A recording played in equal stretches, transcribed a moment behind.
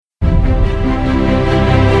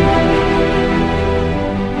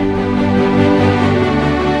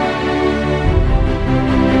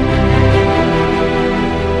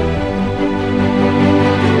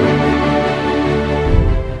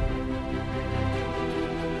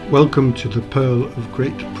Welcome to the Pearl of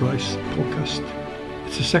Great Price podcast.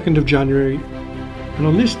 It's the 2nd of January, and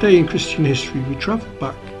on this day in Christian history we travel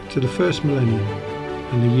back to the first millennium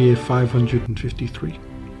in the year 553.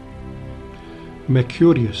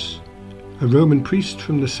 Mercurius, a Roman priest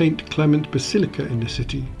from the St. Clement Basilica in the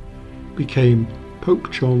city, became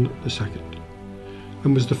Pope John II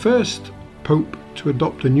and was the first pope to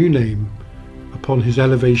adopt a new name upon his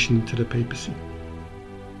elevation to the papacy.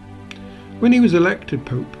 When he was elected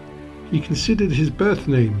pope, he considered his birth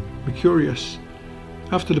name, Mercurius,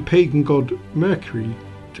 after the pagan god Mercury,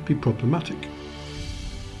 to be problematic.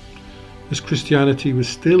 As Christianity was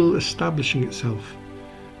still establishing itself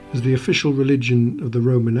as the official religion of the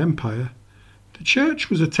Roman Empire, the Church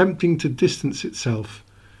was attempting to distance itself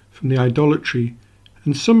from the idolatry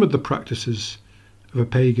and some of the practices of a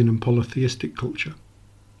pagan and polytheistic culture.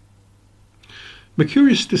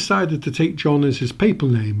 Mercurius decided to take John as his papal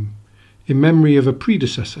name in memory of a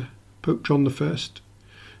predecessor, Pope John I,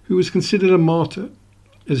 who was considered a martyr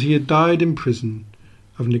as he had died in prison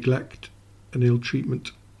of neglect and ill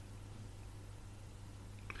treatment.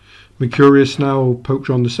 Mercurius, now Pope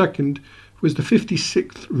John II, was the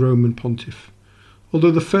 56th Roman pontiff, although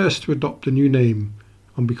the first to adopt a new name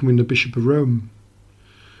on becoming the Bishop of Rome.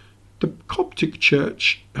 The Coptic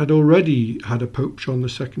Church had already had a Pope John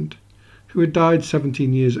II, who had died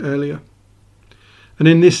 17 years earlier. And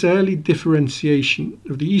in this early differentiation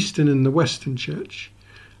of the Eastern and the Western Church,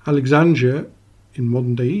 Alexandria, in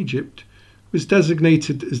modern-day Egypt, was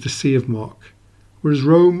designated as the See of Mark, whereas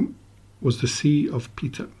Rome was the See of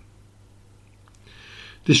Peter.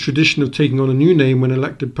 This tradition of taking on a new name when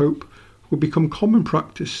elected pope would become common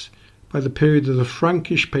practice by the period of the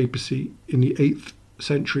Frankish papacy in the 8th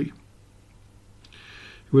century.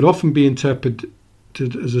 It would often be interpreted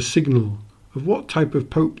as a signal of what type of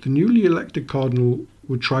pope the newly elected cardinal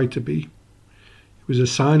would try to be. It was a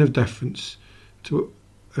sign of deference to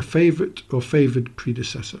a favourite or favoured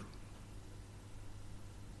predecessor.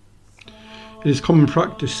 It is common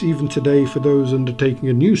practice even today for those undertaking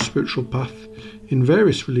a new spiritual path in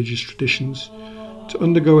various religious traditions to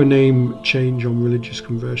undergo a name change on religious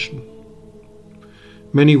conversion.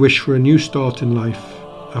 Many wish for a new start in life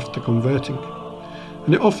after converting,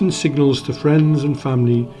 and it often signals to friends and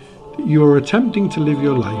family that you are attempting to live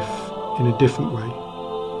your life in a different way.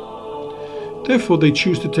 Therefore, they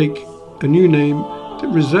choose to take a new name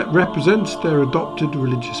that represents their adopted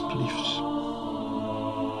religious beliefs.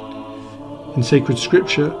 In sacred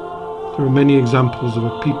scripture, there are many examples of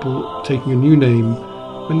a people taking a new name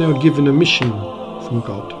when they are given a mission from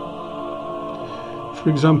God. For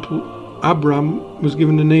example, Abram was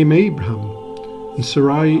given the name Abraham, and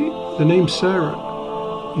Sarai the name Sarah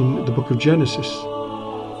in the book of Genesis,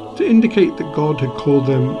 to indicate that God had called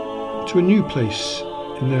them to a new place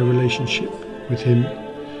in their relationship with Him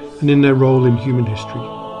and in their role in human history.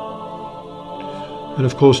 And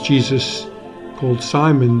of course, Jesus called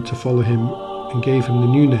Simon to follow him and gave him the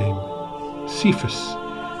new name, Cephas,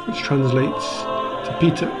 which translates to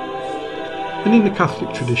Peter. And in the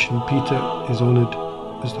Catholic tradition, Peter is honoured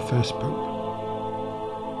as the first pope.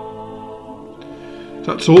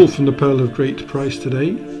 That's all from the Pearl of Great Price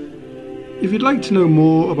today. If you'd like to know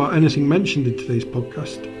more about anything mentioned in today's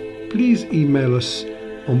podcast, please email us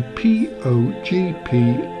on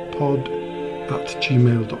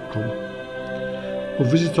pogppod@gmail.com or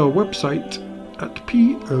visit our website at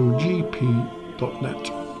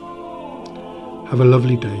pogp.net. Have a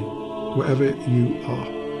lovely day, wherever you are.